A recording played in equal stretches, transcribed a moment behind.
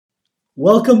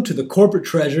Welcome to the Corporate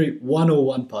Treasury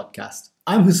 101 podcast.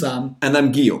 I'm Hussam. And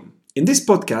I'm Guillaume. In this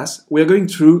podcast, we are going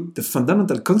through the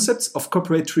fundamental concepts of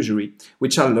corporate treasury,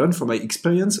 which I learned from my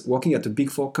experience working at a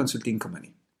Big Four consulting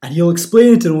company. And he'll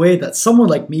explain it in a way that someone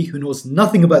like me who knows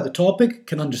nothing about the topic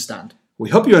can understand. We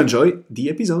hope you enjoy the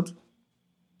episode.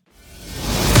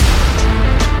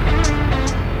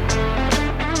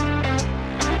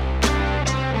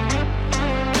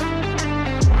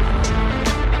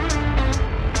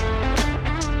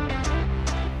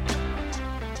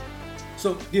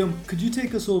 So, Guillaume, could you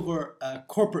take us over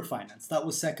corporate finance? That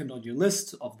was second on your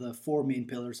list of the four main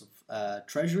pillars of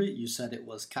Treasury. You said it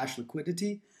was cash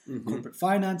liquidity, corporate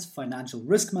finance, financial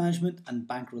risk management, and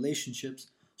bank relationships.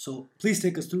 So, please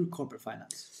take us through corporate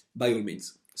finance. By all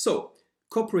means. So,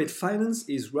 corporate finance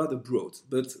is rather broad,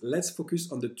 but let's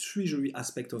focus on the treasury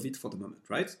aspect of it for the moment,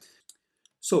 right?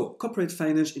 So, corporate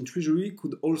finance in treasury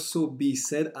could also be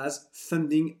said as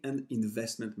funding and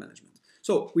investment management.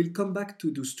 So we'll come back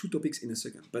to those two topics in a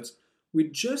second, but we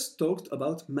just talked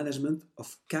about management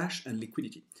of cash and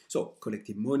liquidity. So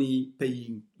collecting money,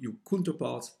 paying your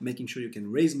counterparts, making sure you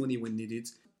can raise money when needed.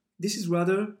 This is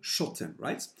rather short term,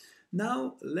 right?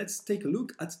 Now let's take a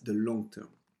look at the long term.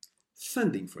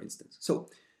 Funding, for instance. So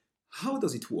how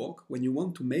does it work when you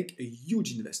want to make a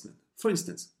huge investment? For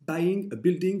instance, buying a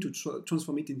building to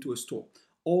transform it into a store,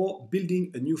 or building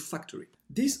a new factory.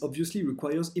 This obviously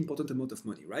requires important amount of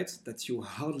money, right? That you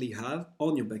hardly have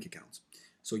on your bank account.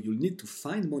 So you'll need to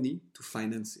find money to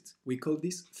finance it. We call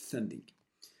this funding.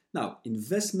 Now,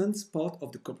 investments part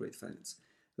of the corporate finance.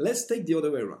 Let's take the other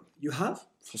way around. You have,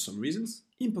 for some reasons,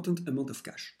 important amount of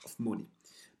cash, of money,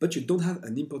 but you don't have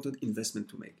an important investment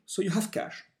to make. So you have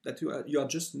cash that you are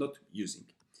just not using.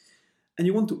 And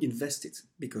you want to invest it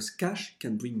because cash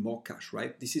can bring more cash,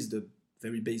 right? This is the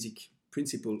very basic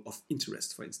principle of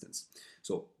interest, for instance.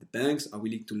 So the banks are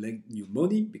willing to lend you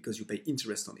money because you pay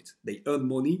interest on it. They earn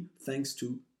money thanks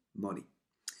to money.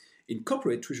 In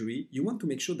corporate treasury, you want to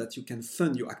make sure that you can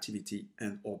fund your activity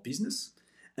and or business.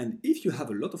 And if you have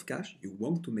a lot of cash, you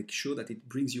want to make sure that it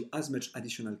brings you as much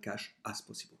additional cash as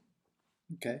possible.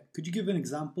 Okay. Could you give an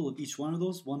example of each one of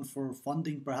those? One for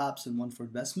funding, perhaps, and one for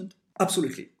investment?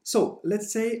 Absolutely. So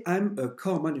let's say I'm a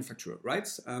car manufacturer, right?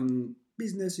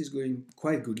 Business is going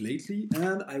quite good lately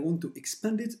and I want to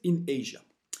expand it in Asia.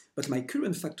 But my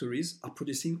current factories are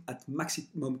producing at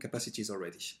maximum capacities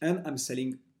already and I'm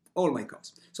selling all my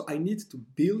cars. So I need to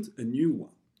build a new one.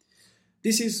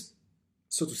 This is,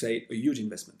 so to say, a huge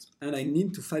investment and I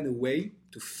need to find a way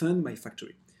to fund my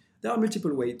factory. There are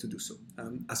multiple ways to do so.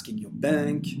 Asking your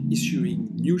bank, issuing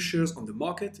new shares on the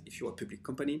market if you're a public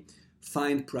company,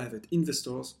 find private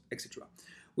investors, etc.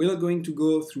 We're not going to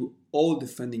go through all the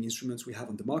funding instruments we have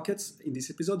on the markets in this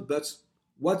episode, but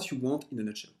what you want in a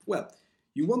nutshell? Well,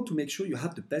 you want to make sure you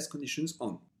have the best conditions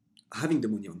on having the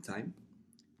money on time,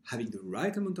 having the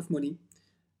right amount of money,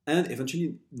 and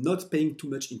eventually not paying too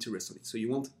much interest on it. So you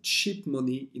want cheap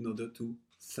money in order to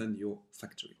fund your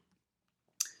factory.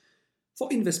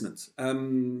 For investment,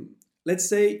 let's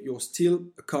say you're still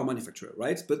a car manufacturer,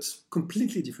 right? But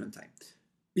completely different time.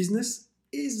 Business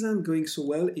isn't going so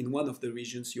well in one of the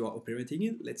regions you are operating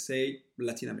in, let's say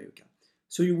Latin America.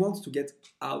 So you want to get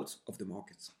out of the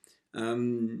market.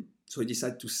 So you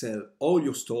decide to sell all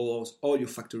your stores, all your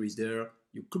factories there,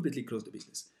 you completely close the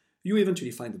business. You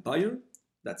eventually find a buyer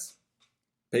that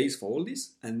pays for all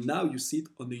this, and now you sit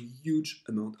on a huge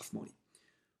amount of money.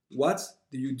 What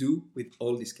do you do with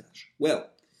all this cash?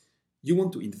 Well, you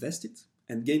want to invest it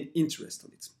and gain interest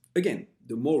on it. Again,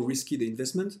 the more risky the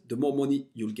investment, the more money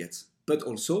you'll get. But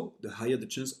also, the higher the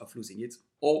chance of losing it,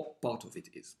 or part of it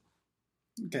is.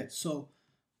 Okay, so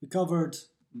we covered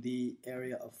the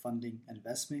area of funding and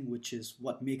investing, which is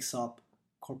what makes up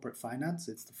corporate finance.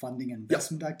 It's the funding and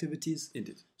investment activities.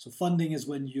 Indeed. So funding is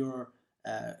when you're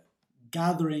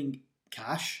gathering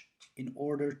cash in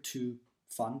order to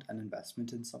fund an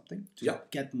investment in something, to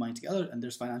get the money together. And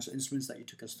there's financial instruments that you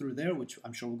took us through there, which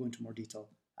I'm sure we'll go into more detail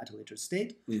at a later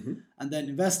stage. And then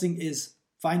investing is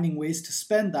finding ways to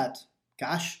spend that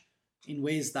cash in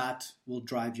ways that will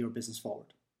drive your business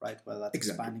forward, right? Whether that's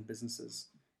expanding businesses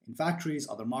in factories,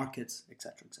 other markets,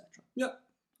 etc., etc. Yeah.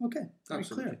 Okay. Very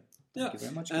Absolutely. clear. Thank you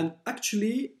very much. And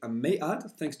actually, I may add,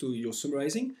 thanks to your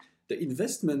summarizing, the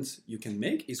investment you can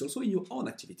make is also in your own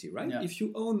activity, right? Yeah. If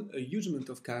you own a huge amount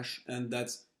of cash and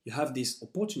that you have this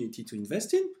opportunity to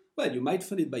invest in, well, you might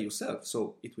fund it by yourself,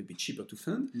 so it will be cheaper to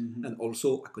fund, and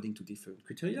also according to different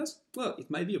criteria, well,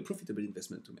 it might be a profitable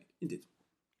investment to make, indeed.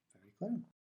 Very clear.